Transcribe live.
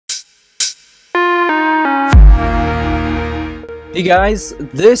Hey guys,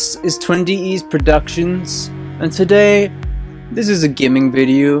 this is 20E's Productions, and today this is a gaming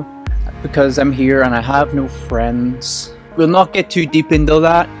video because I'm here and I have no friends. We'll not get too deep into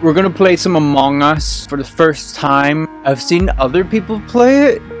that. We're gonna play some Among Us for the first time. I've seen other people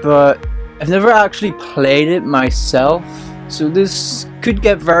play it, but I've never actually played it myself. So this could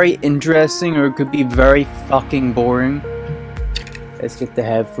get very interesting or it could be very fucking boring. Let's get the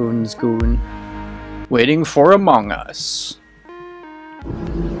headphones going. Waiting for Among Us.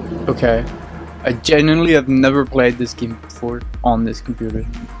 Okay, I genuinely have never played this game before on this computer.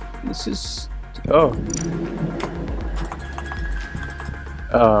 This is... oh.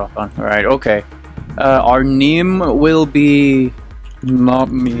 Oh, fun. Alright, okay. Our name will be...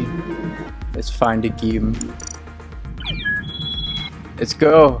 not me. Let's find a game. Let's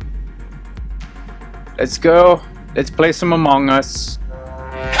go. Let's go. Let's play some Among Us.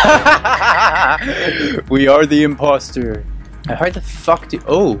 We are the imposter. How the fuck do...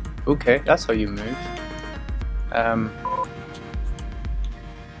 oh, okay, that's how you move.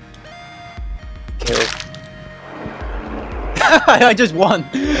 Okay. I just won!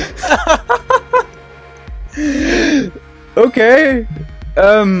 Okay.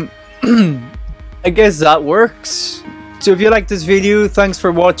 I guess that works. So if you like this video, thanks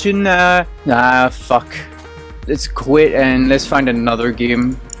for watching. Fuck. Let's quit and let's find another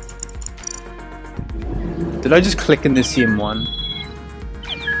game. Did I just click in the same one?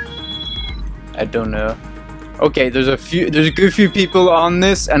 I don't know. Okay, there's a good few people on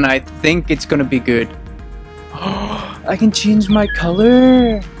this, and I think it's gonna be good. I can change my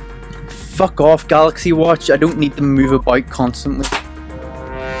color. Fuck off, Galaxy Watch. I don't need to move about constantly.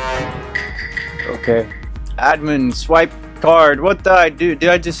 Okay. Admin, swipe card. What did I do? Did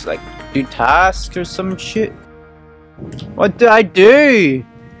I just like do tasks or some shit? What did I do?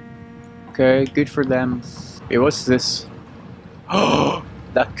 Okay, good for them. Wait, what's this? Oh,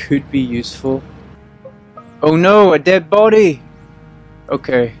 that could be useful. Oh no, a dead body!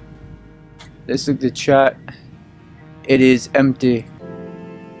 Okay. Let's look at the chat. It is empty.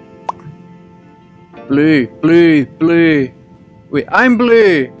 Blue, blue, blue. Wait, I'm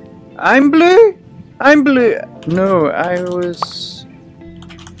blue! I'm blue? I'm blue! No, I was...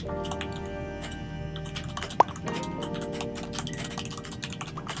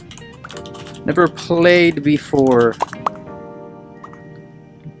 never played before.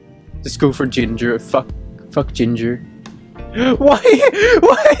 Let's go for Ginger. Fuck Ginger. Why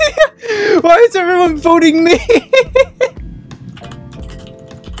is everyone voting me?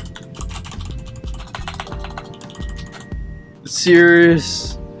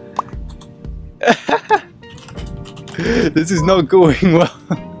 Serious. This is not going well.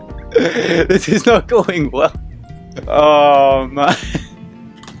 This is not going well. Oh man.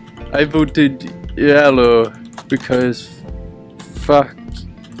 I voted yellow because fuck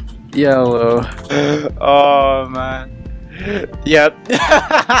yellow. Oh man. Yep.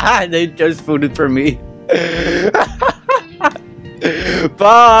 They just voted for me.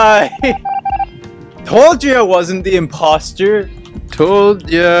 Bye. Told you I wasn't the imposter. Told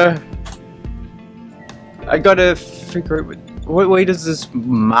ya. I gotta figure out what way does this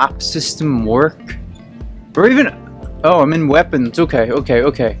map system work? Or even... oh, I'm in weapons. Okay, okay,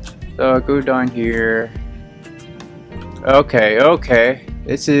 okay. So go down here. Okay, okay.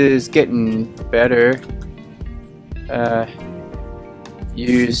 This is getting better.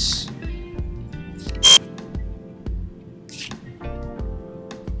 Use.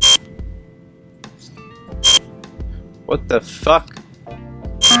 What the fuck?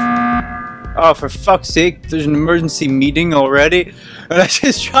 Oh, for fuck's sake, there's an emergency meeting already, and I'm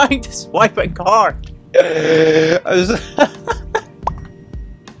just trying to swipe a card.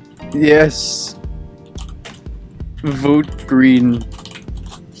 Yes. Vote green.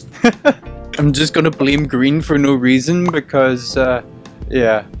 I'm just gonna blame green for no reason because,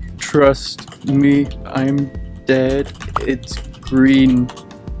 yeah. Trust me, I'm dead. It's green.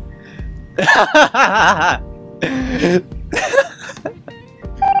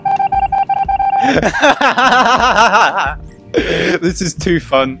 This is too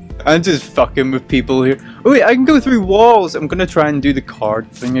fun. I'm just fucking with people here. Oh wait, I can go through walls. I'm gonna try and do the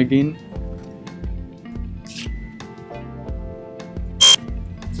card thing again.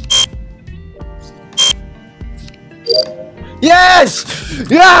 Yes!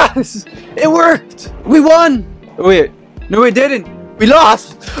 Yes! It worked! We won! Oh wait, no we didn't. We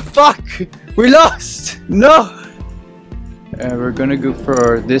lost! Fuck! We lost! No! We're gonna go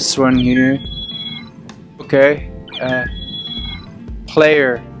for this one here. Okay.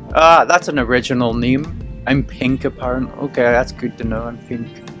 Player. Ah, that's an original name. I'm pink apparently. Okay, that's good to know. I'm pink.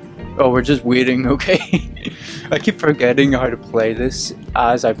 Oh, we're just waiting, okay. I keep forgetting how to play this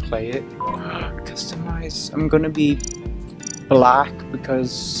as I play it. Customize. I'm gonna be black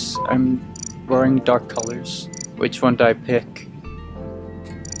because I'm wearing dark colors. Which one do I pick?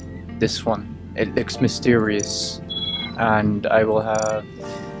 This one. It looks mysterious. And I will have...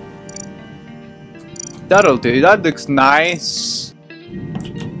 That'll do. That looks nice.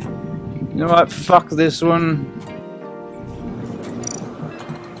 You know what? Fuck this one.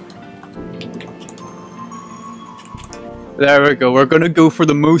 There we go. We're gonna go for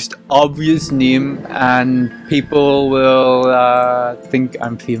the most obvious name, and people will think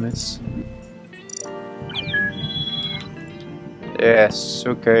I'm famous. Yes.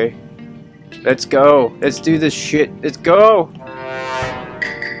 Okay. Let's go. Let's do this shit. Let's go.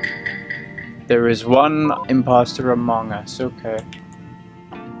 There is one imposter among us. Okay.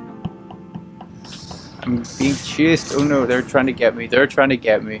 I'm being chased. Oh no, they're trying to get me. They're trying to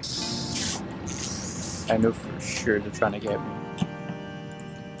get me. I know for sure they're trying to get me.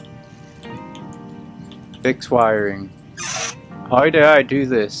 Fix wiring. How did I do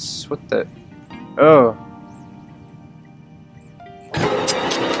this? What the? Oh.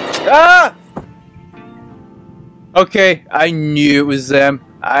 Ah! Okay, I knew it was them.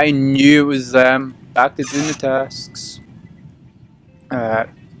 I knew it was them. Back to doing the tasks.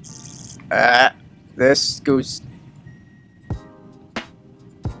 This goes.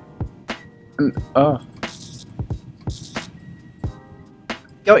 Oh.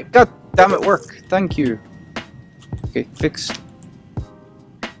 God damn it, work. Thank you. Okay, fixed.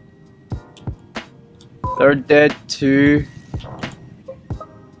 They're dead too.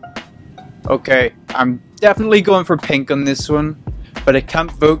 Okay, I'm definitely going for pink on this one, but I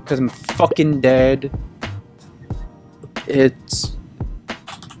can't vote because I'm fucking dead. It's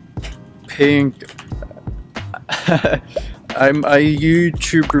pink. I'm a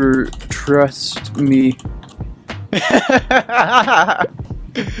YouTuber, trust me.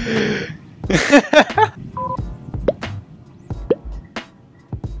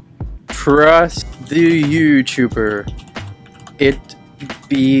 Trust the YouTuber. It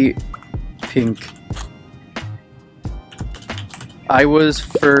be pink. I was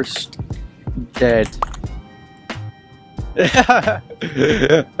first dead.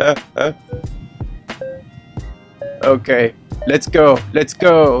 Okay, let's go. Let's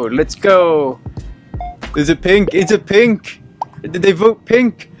go. Let's go. Is it pink? Is it pink? Did they vote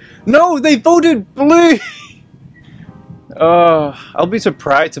pink? No, they voted blue. Oh, I'll be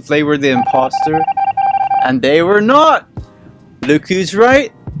surprised if they were the imposter. And they were not. Look who's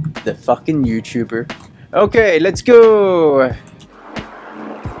right. The fucking YouTuber. Okay, let's go.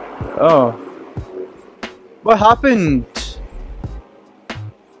 Oh. What happened?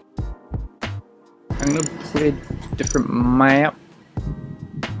 I'm gonna play a different map.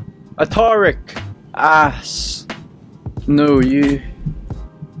 Ataric. Ass. No, you.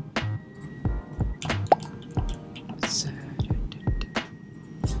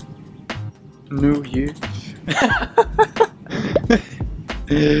 No, you.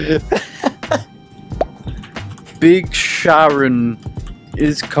 Big Sharon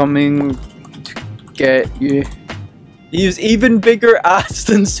is coming to get you. He's even bigger ass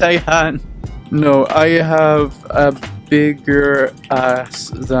than Saihan. No, I have a bigger ass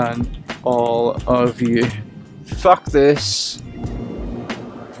than all of you. Fuck this.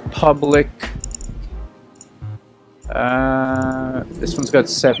 Public. This one's got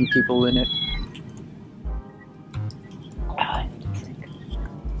 7 people in it.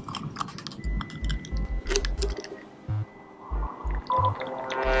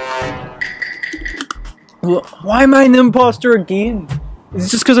 Why am I an imposter again? Is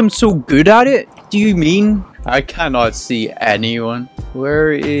it just because I'm so good at it? Do you mean? I cannot see anyone.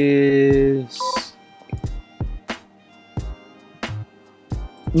 Where is...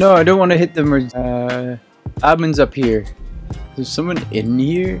 No, I don't want to hit them. Admin's up here. There's someone in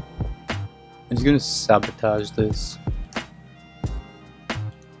here? I'm just gonna sabotage this.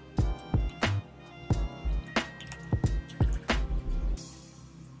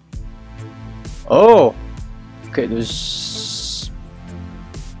 Oh! Okay, there's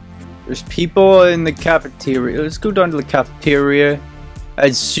people in the cafeteria. Let's go down to the cafeteria. I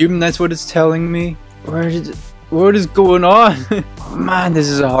assume that's what it's telling me. What is going on? Man, this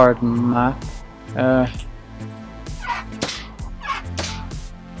is a hard map.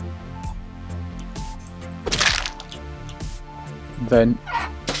 Vent.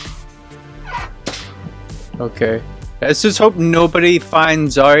 Okay. Let's just hope nobody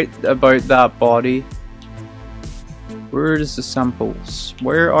finds out about that body. Where is the samples?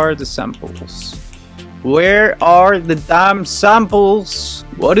 Where are the samples? Where are the damn samples?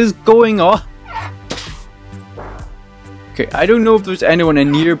 What is going on? Okay, I don't know if there's anyone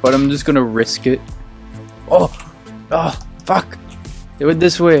in here, but I'm just gonna risk it. Oh, fuck. They went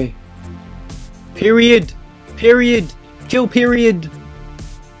this way. Period. Period. Kill period.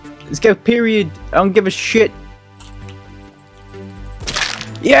 Let's go period. I don't give a shit.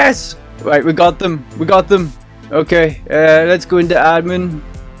 Yes! Right, we got them. We got them. Okay, let's go into admin.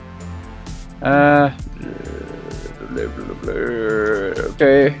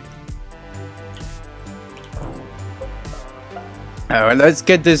 Okay. Alright, let's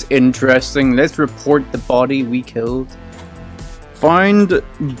get this interesting. Let's report the body we killed. Find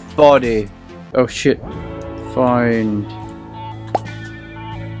body. Oh shit. Find.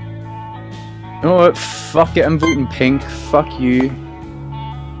 You know what? Fuck it, I'm voting pink. Fuck you.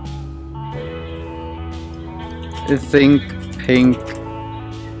 I think pink.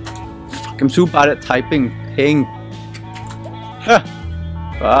 Fuck, I'm so bad at typing. Pink. Huh.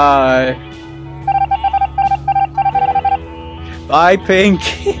 Bye. Bye, pink.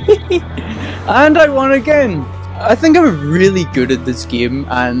 And I won again. I think I'm really good at this game,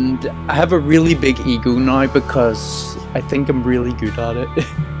 and I have a really big ego now because I think I'm really good at it.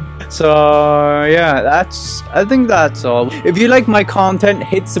 So yeah, I think that's all. If you like my content,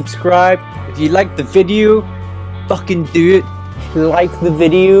 hit subscribe. If you like the video, fucking do it. Like the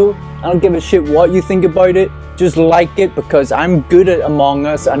video. I don't give a shit what you think about it. Just like it, because I'm good at Among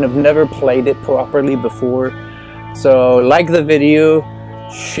Us and I've never played it properly before. So like the video,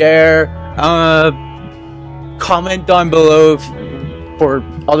 share, comment down below for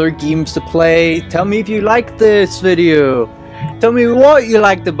other games to play. Tell me if you like this video. Tell me what you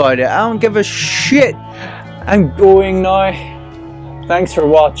liked about it. I don't give a shit. I'm going now. Thanks for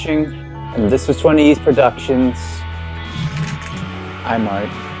watching. And this was 20 East Productions. I'm out.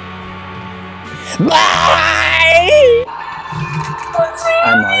 Bye!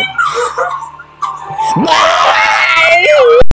 I'm out. Bye!